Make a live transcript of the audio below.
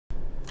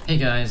Hey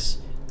guys,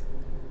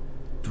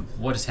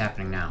 what is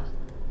happening now?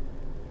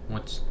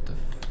 What's the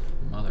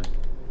mother?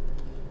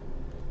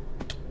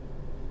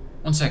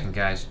 1 second,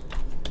 guys.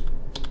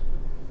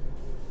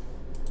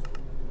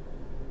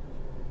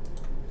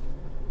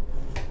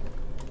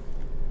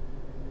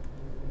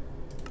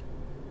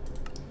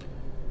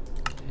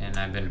 And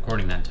I've been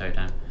recording that entire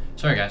time.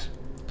 Sorry, guys.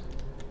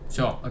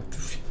 So,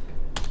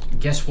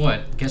 guess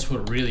what? Guess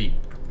what really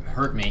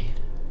hurt me?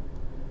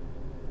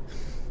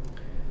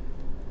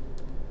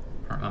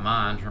 Hurt my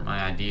mind, hurt my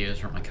ideas,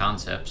 hurt my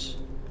concepts.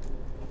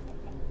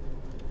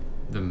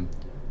 The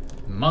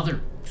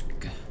mother...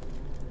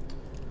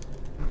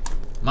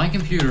 My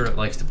computer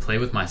likes to play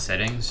with my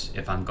settings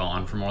if I'm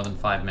gone for more than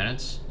 5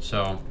 minutes,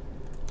 so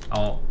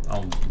I'll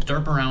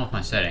derp around with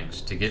my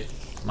settings to get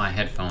my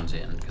headphones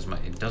in, because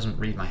it doesn't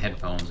read my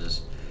headphones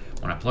as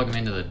when I plug them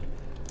into the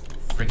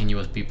freaking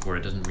USB port.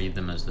 It doesn't read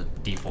them as the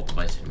default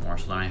device anymore,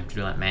 so then I have to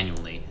do that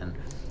manually, and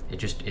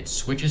it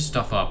switches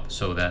stuff up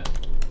so that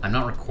I'm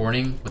not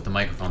recording with the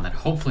microphone that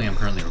hopefully I'm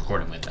currently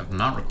recording with. If I'm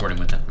not recording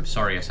with it, I'm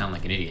sorry, I sound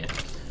like an idiot.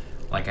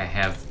 Like I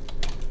have...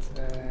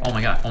 Oh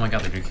my god, they're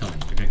gonna kill me.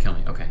 They're gonna kill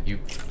me. Okay, you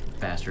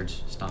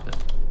bastards, stop it.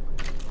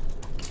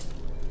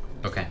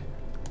 Okay.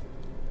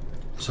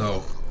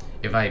 So,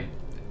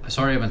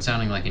 sorry I've been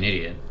sounding like an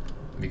idiot,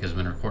 because I've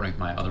been recording with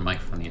my other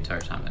microphone the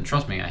entire time. And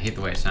trust me, I hate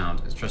the way it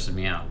sounds. It's stressed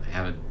me out. I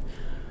have a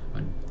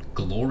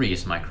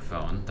glorious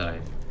microphone that I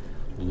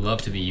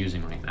love to be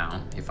using right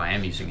now, if I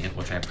am using it,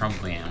 which I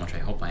probably am, which I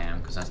hope I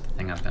am, because that's the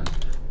thing I've been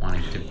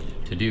wanting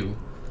to do.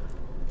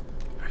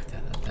 Alright,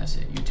 that's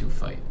it. You two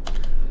fight.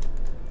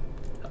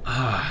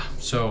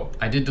 So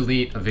I did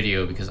delete a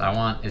video because I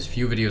want as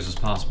few videos as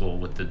possible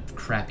with the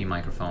crappy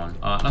microphone.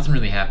 Nothing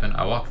really happened.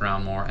 I walked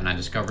around more and I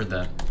discovered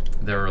that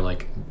there are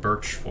like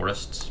birch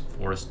forests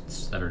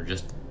that are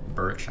just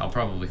birch. I'll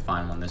probably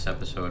find one this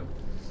episode.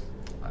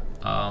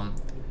 I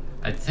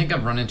think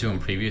I've run into them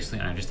previously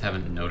and I just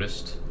haven't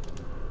noticed.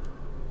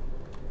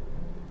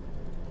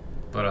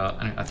 But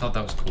I thought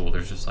that was cool.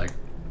 There's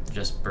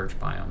just birch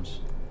biomes,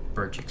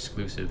 birch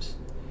exclusives.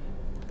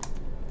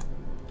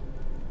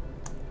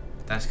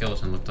 That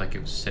skeleton looked like it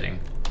was sitting.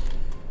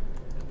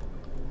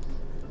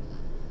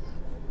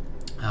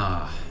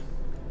 Man,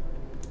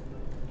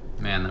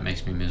 that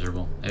makes me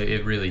miserable.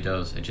 It really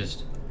does.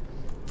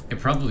 It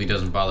probably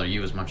doesn't bother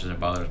you as much as it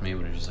bothers me,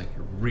 but it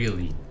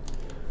really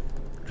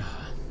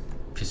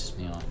pisses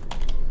me off.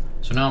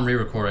 So now I'm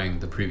re-recording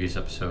the previous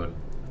episode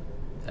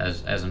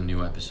as a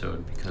new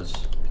episode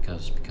because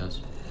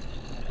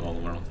of all the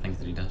wonderful things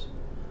that he does.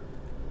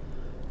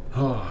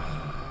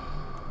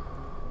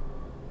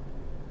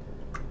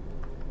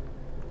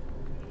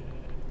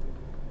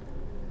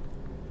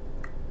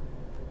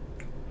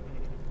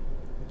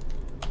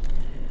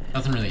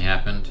 Nothing really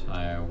happened.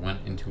 I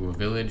went into a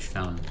village,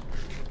 found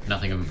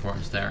nothing of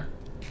importance there.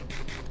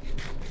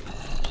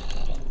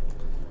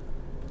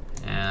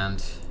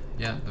 And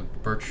yeah, the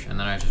birch, and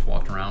then I just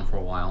walked around for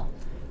a while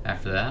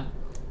after that.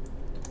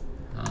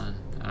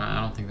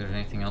 I don't think there's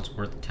anything else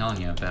worth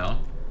telling you about.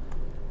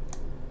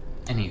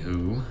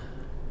 Anywho.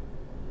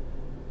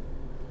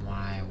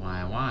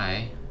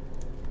 Why?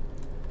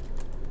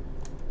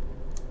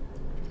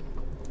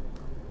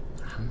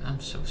 I'm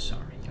so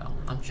sorry, y'all.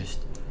 I'm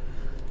just...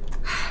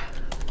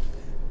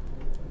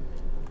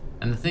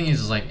 And the thing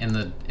is like in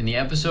the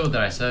episode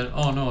that I said,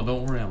 oh no,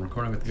 don't worry, I'm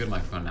recording with a good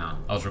microphone now.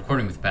 I was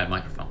recording with a bad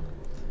microphone.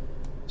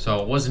 So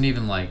it wasn't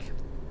even like...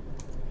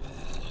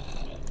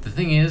 The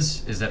thing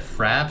is that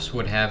Fraps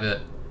would have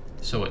it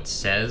so it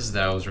says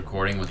that I was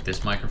recording with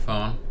this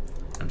microphone.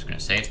 I'm just gonna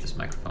say it's this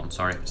microphone.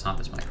 Sorry if it's not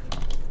this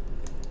microphone.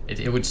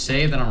 It would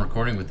say that I'm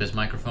recording with this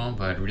microphone,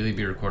 but I'd really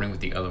be recording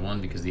with the other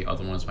one because the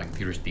other one is my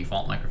computer's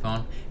default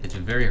microphone. It's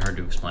very hard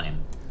to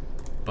explain.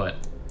 But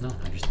no,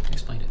 I just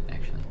explained it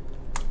actually.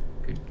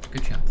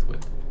 Good job,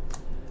 Thwip.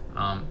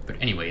 But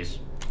anyways,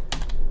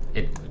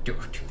 it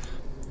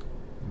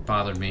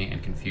bothered me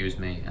and confused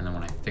me, and then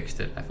when I fixed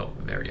it, I felt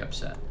very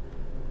upset.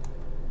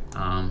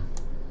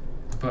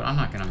 But I'm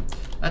not gonna...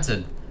 That's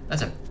a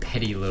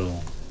petty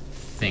little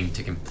thing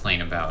to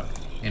complain about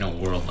in a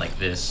world like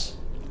this.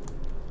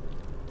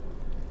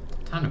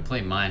 Time to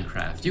play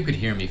Minecraft. You could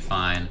hear me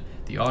fine.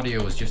 The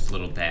audio was just a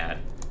little bad.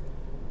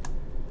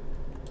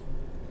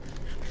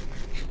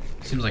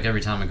 Seems like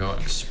every time I go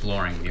out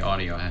exploring, the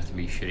audio has to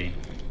be shitty.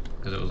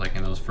 Because it was like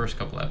in those first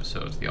couple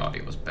episodes, the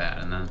audio was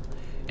bad. And then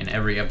in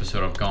every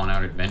episode I've gone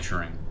out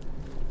adventuring,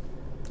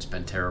 it's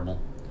been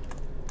terrible.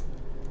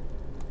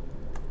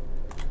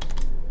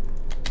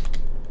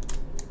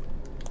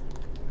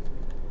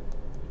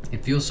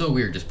 It feels so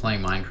weird just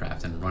playing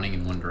Minecraft and running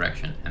in one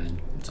direction, and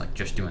then it's like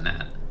just doing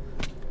that.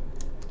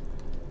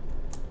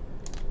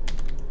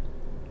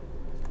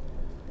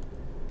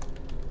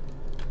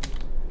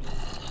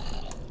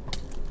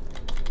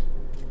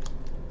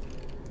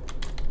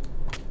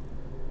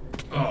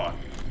 Oh,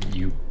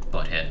 you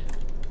butthead.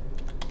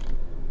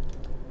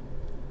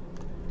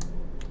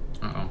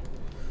 Uh-oh.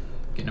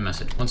 Getting a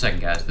message. 1 second,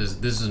 guys. This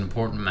is an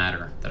important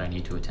matter that I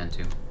need to attend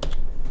to.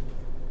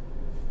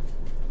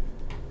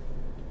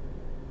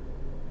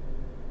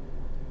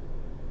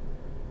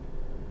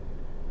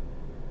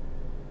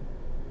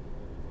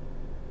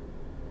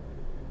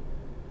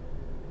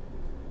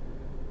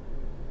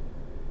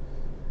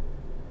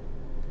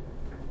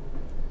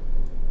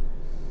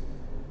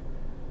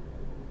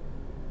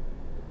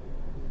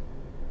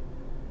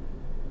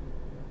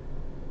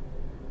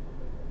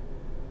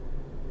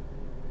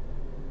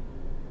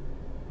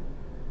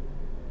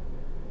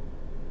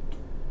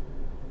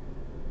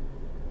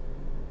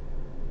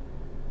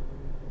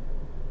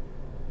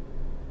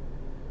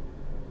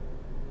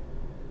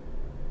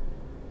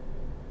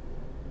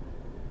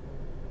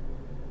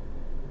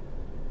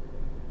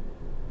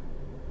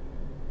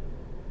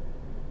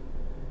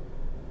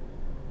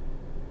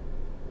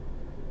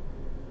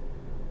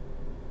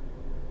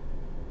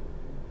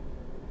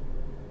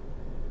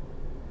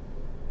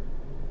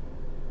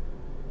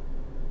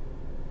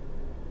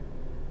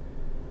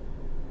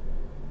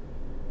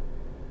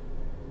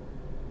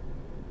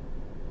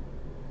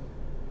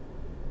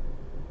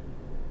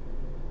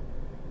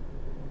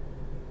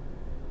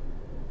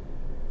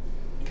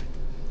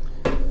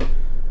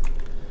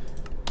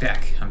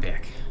 Back. I'm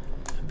back.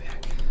 I'm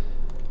back.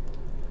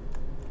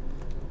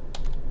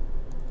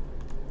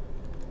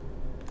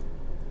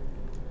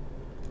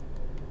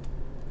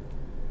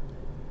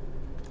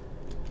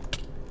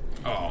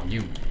 Oh,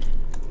 you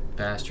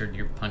bastard.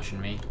 You're punching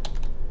me.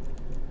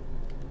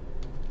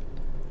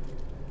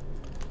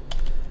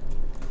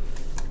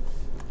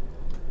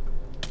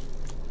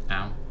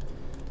 Ow.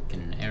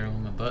 Getting an arrow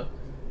in my butt.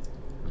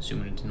 I'm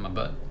assuming it's in my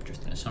butt.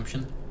 Just an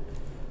assumption.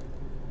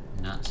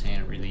 Not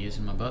saying it really is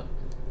in my butt.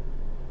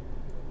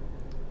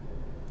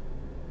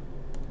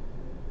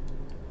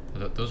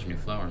 Those are new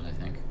flowers, I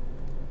think.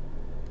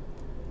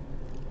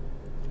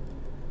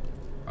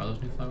 Are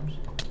those new flowers?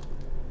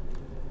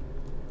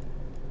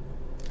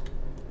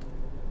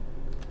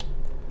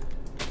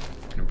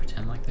 I'm gonna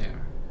pretend like they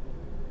are.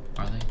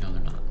 Are they? No,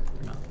 they're not.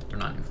 They're not. They're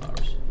not new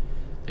flowers.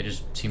 They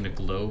just seem to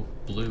glow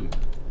blue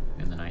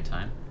in the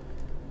nighttime.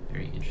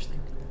 Very interesting.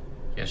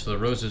 Yeah, so the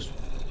roses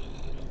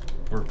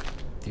were...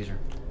 These are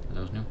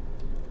those new?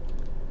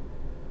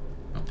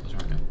 No, those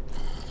aren't new.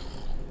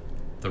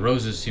 The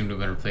roses seem to have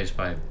been replaced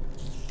by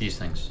these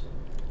things.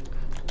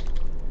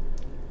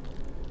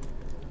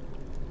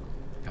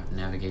 Gotta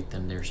navigate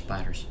them there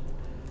spiders.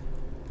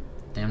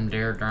 Them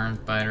there darn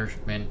spiders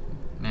been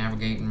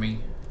navigating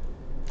me.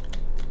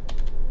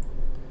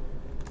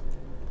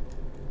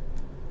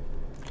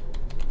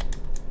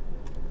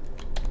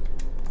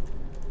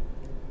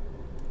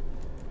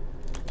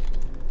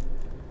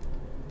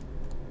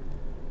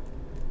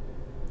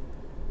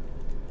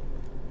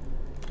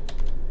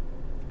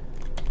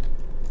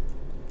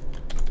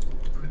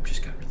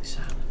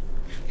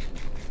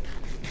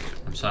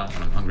 Silent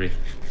when I'm hungry.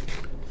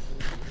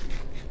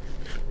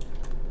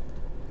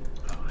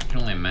 Oh, I can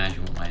only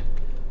imagine what my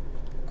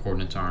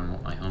coordinates are and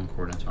what my own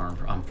coordinates are.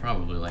 I'm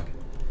probably like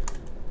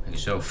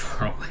so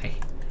far away.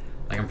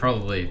 Like I'm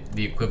probably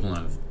the equivalent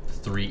of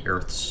 3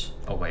 Earths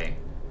away.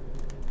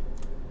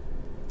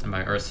 And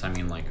by Earths I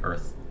mean like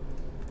Earth.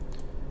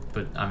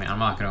 But I mean I'm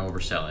not gonna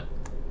oversell it.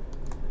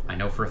 I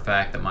know for a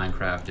fact that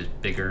Minecraft is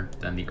bigger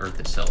than the Earth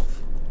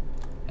itself.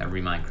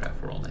 Every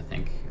Minecraft world I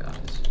think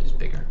is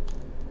bigger.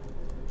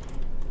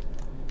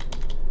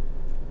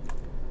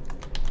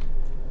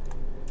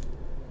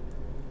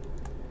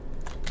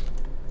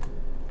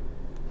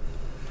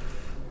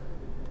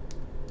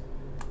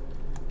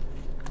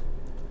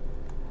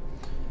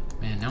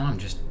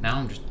 Now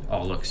I'm just,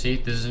 oh look, see,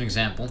 this is an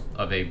example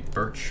of a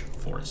birch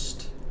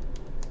forest.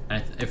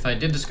 And if I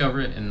did discover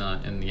it in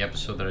the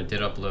episode that I did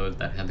upload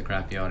that had the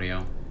crappy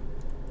audio,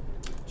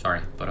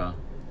 sorry, but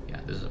yeah,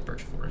 this is a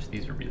birch forest.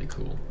 These are really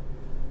cool.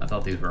 I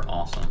thought these were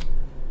awesome.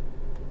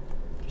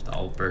 Just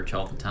all birch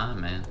all the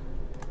time, man.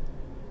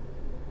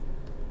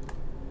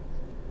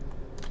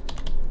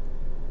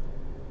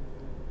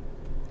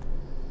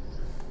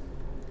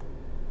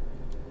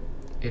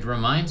 It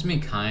reminds me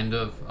kind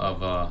of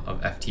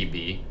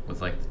FTB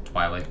with like the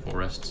Twilight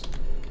Forests,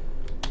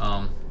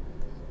 and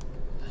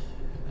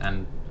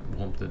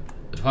well, the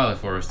Twilight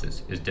Forest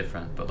is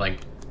different, but like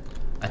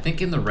I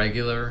think in the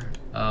regular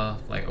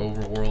like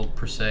overworld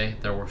per se,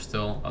 there were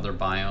still other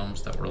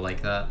biomes that were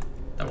like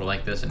were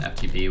like this in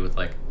FTB with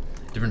like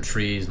different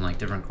trees and like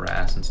different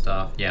grass and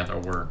stuff. Yeah, there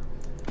were,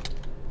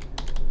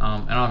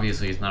 and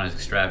obviously it's not as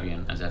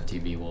extravagant as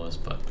FTB was,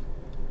 but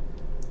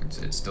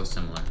it's still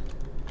similar.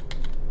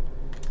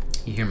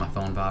 You hear my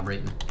phone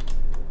vibrating?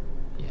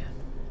 Yeah,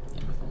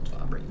 my phone's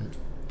vibrating.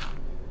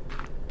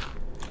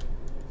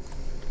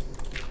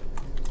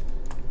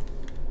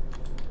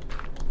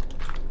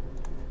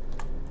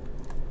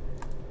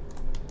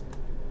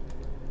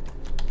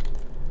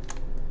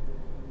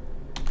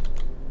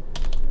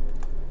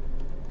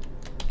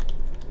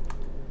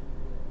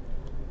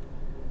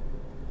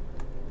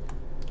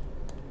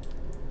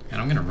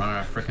 And I'm gonna run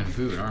out of frickin'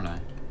 food, aren't I?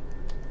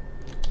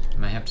 I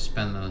might have to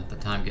spend the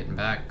time getting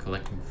back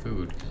collecting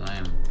food because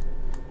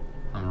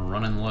I'm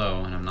running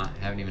low and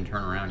haven't even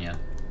turned around yet.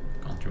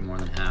 Gone through more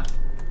than half.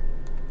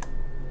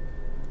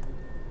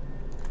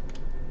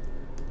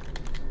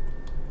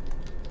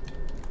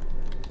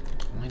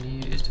 All I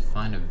need is to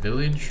find a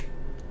village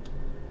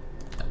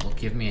that will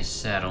give me a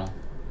saddle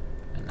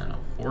and then a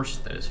horse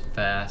that is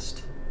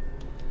fast,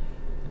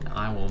 and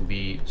I will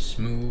be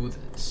smooth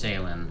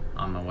sailing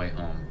on my way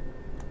home.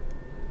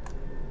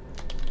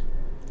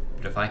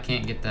 But if I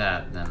can't get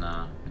that, then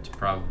it's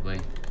probably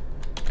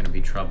gonna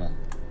be trouble.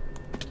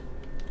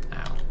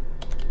 Ow.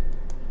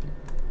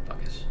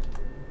 Buggers.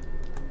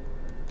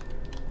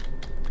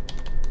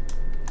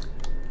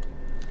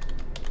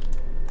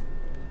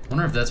 I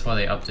wonder if that's why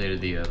they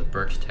updated the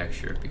birch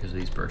texture, because of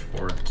these birch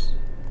forests.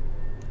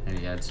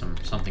 Maybe add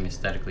something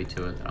aesthetically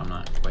to it that I'm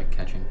not quite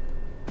catching.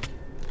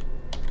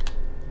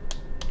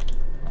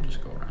 I'll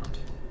just go around.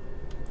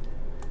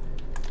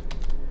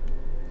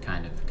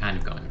 Kind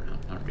of going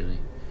around, not really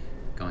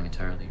going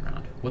entirely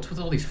around. What's with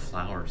all these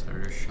flowers that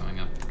are just showing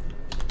up?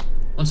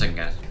 One second,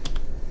 guys.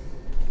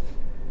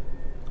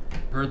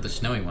 I've heard the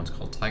snowy ones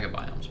called taiga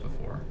biomes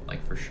before,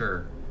 like for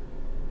sure.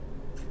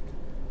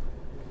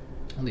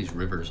 All these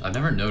rivers. I've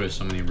never noticed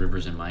so many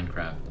rivers in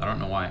Minecraft. I don't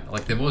know why.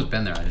 Like, they've always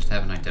been there. I just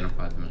haven't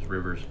identified them as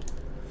rivers.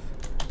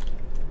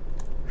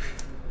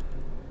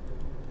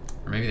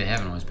 Or maybe they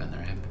haven't always been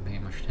there. I haven't been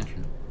paying much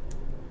attention.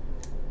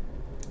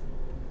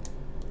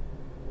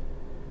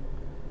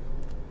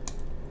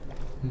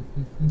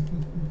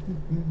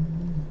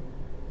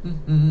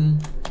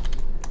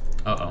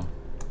 Uh-oh.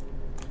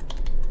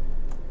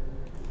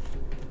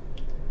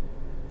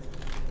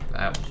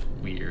 That was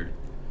weird.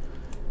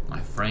 My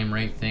frame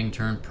rate thing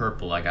turned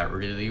purple. I got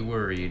really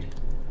worried.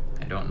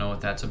 I don't know what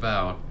that's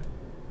about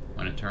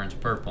when it turns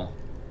purple.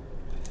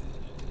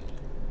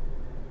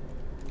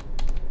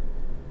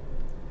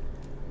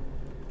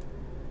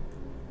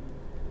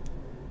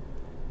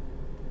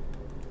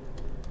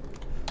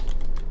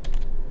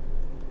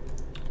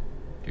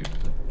 Dude,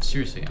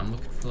 seriously, I'm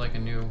looking for like a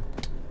new...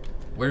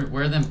 Where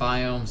are them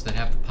biomes that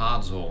have the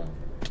podzol?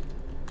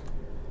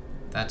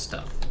 That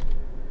stuff.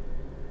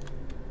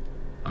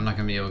 I'm not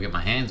gonna be able to get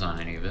my hands on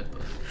any of it,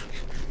 but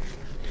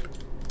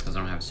because I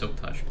don't have a silk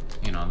touch.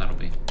 You know, that'll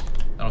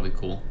be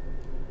cool.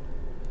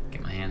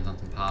 Get my hands on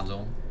some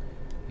podzol.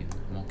 You know,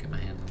 I won't get my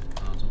hands on some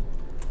podzol.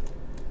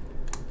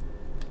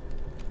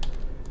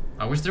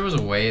 I wish there was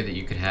a way that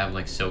you could have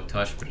like silk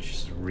touch, but it's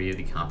just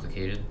really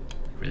complicated,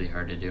 really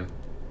hard to do.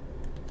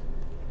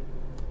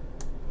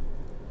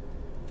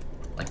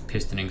 Like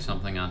pistoning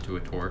something onto a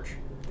torch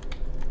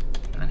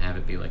and then have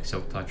it be like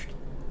silk touched.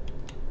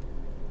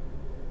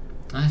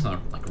 That's not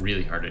like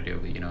really hard to do,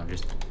 but you know,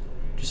 just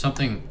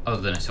something other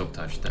than a silk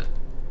touch that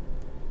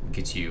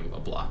gets you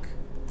a block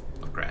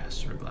of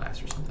grass or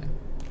glass or something.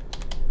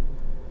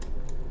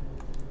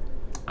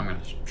 I'm gonna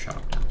shut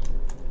up now.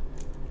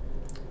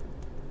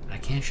 But I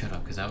can't shut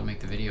up because that would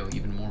make the video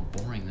even more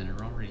boring than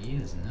it already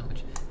is, and that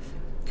would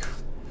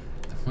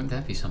wouldn't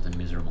that be something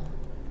miserable?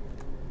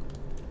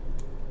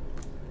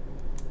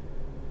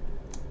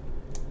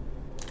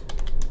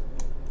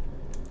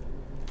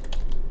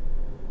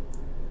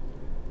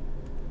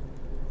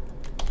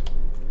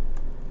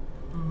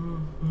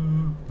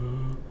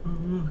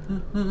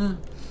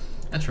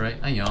 That's right,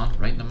 I yawn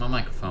right into my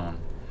microphone.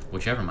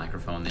 Whichever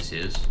microphone this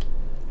is.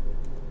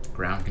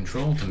 Ground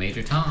control to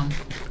Major Tom.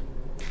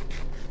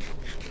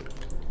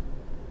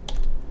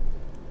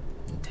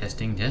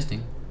 Testing,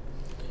 testing.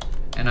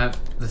 And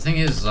the thing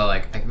is,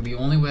 the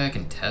only way I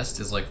can test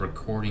is like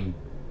recording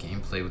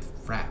gameplay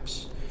with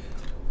fraps.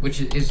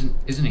 Which isn't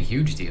a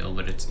huge deal,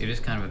 but it is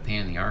kind of a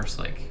pain in the arse,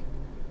 like,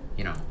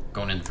 you know,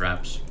 going in the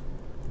fraps,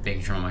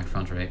 making sure my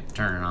microphone's right,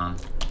 turning it on.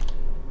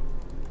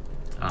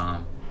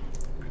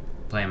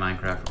 Playing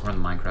Minecraft,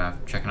 recording the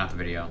Minecraft, checking out the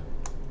video.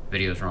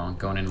 Video's wrong,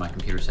 going into my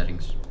computer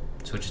settings,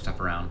 switching stuff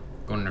around,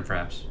 going into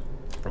fraps,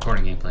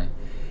 recording gameplay.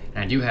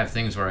 And I do have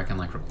things where I can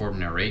like record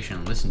narration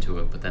and listen to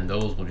it, but then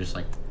those will just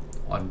like,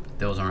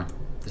 those aren't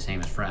the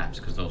same as fraps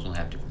because those will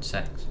have different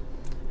settings.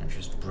 And it's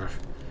just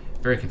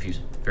very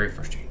confusing, very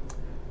frustrating.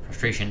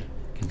 Frustration,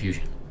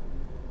 confusion.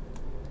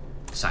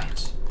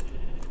 Science.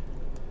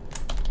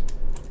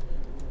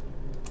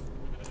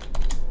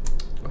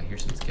 Do I hear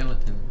some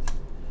skeletons?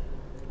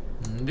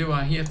 Do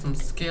I hear some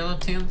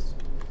skeletons?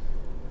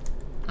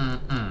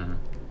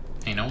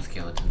 Ain't no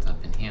skeletons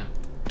up in here.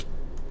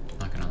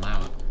 Not gonna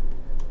allow it.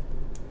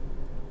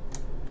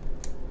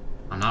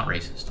 I'm not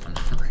racist. I'm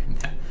not writing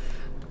that.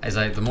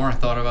 The more I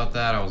thought about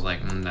that, I was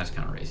like, that's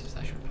kind of racist.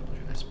 I should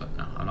apologize. But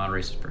no, I'm not a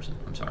racist person.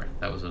 I'm sorry.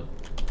 That was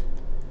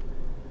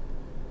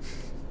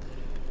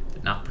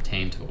did not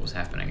pertain to what was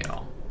happening at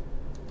all.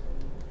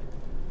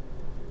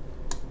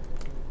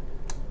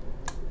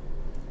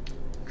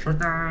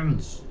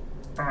 Chickens!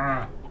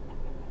 Ah.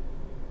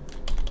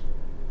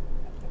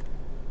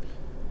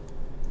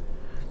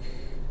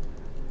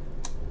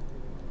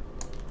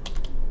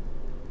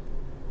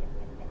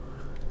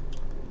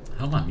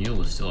 I hope my mule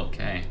is still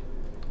okay.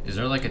 Is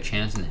there like a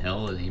chance in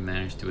hell that he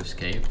managed to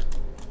escape?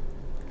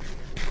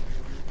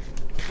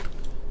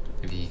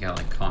 Maybe he got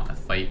like caught in a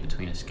fight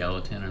between a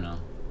skeleton and a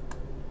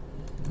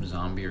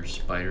zombie or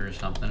spider or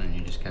something, and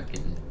he just kept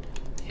getting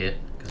hit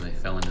because they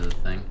fell into the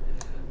thing.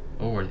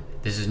 Oh,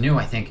 this is new,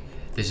 I think.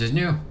 This is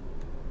new.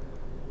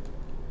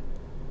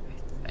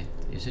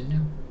 Is it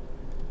new?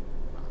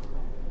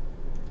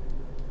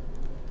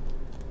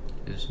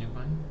 Is this new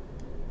biome?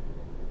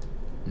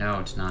 No,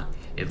 it's not.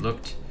 It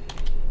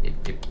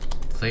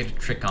played a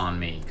trick on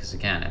me because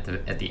again,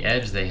 at the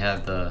edge they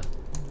had the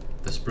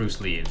spruce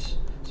leaves,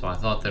 so I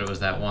thought that it was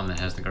that one that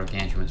has the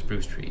gargantuan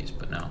spruce trees,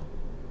 but no.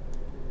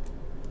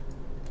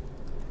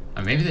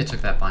 Maybe they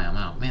took that biome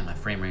out. Man, my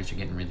frame rates are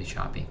getting really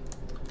choppy.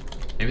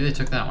 Maybe they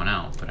took that one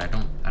out, but I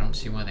don't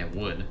see why they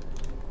would. It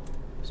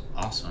was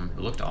awesome.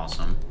 It looked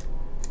awesome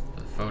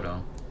for the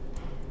photo.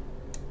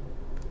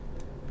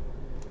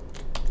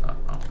 Oh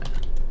man.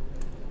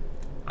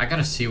 I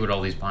gotta see what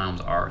all these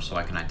biomes are so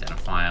I can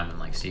identify them and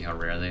like see how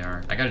rare they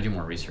are. I gotta do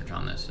more research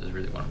on this, is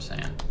really what I'm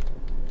saying.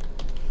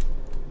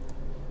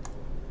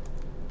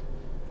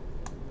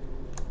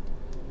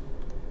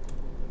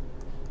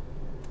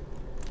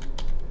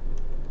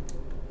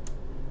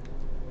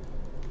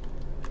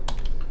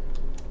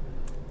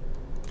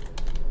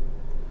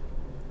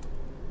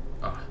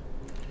 Oh,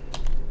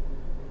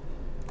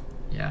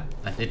 Yeah,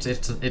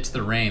 it's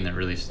the rain that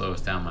really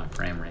slows down my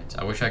frame rates.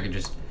 I wish I could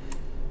just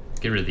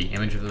get rid of the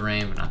image of the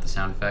rain, but not the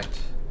sound effect,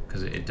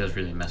 because it does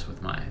really mess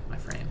with my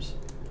frames.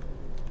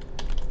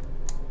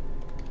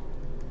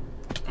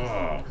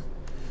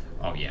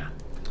 Oh yeah.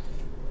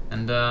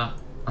 And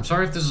I'm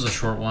sorry if this is a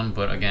short one,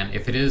 but again,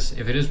 if it is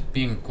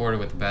being recorded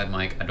with a bad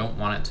mic, I don't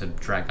want it to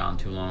drag on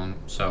too long.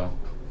 So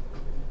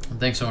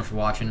thanks so much for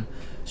watching.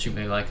 Shoot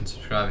me a like and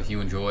subscribe if you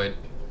enjoyed.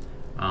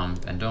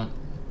 And don't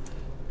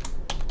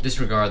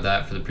disregard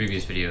that for the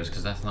previous videos,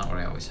 because that's not what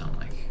I always sound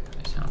like.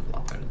 I sound a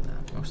lot better than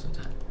that most of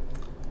the time.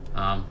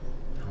 I'll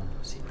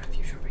see my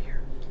future over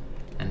here.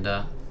 And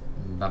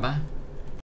bye bye.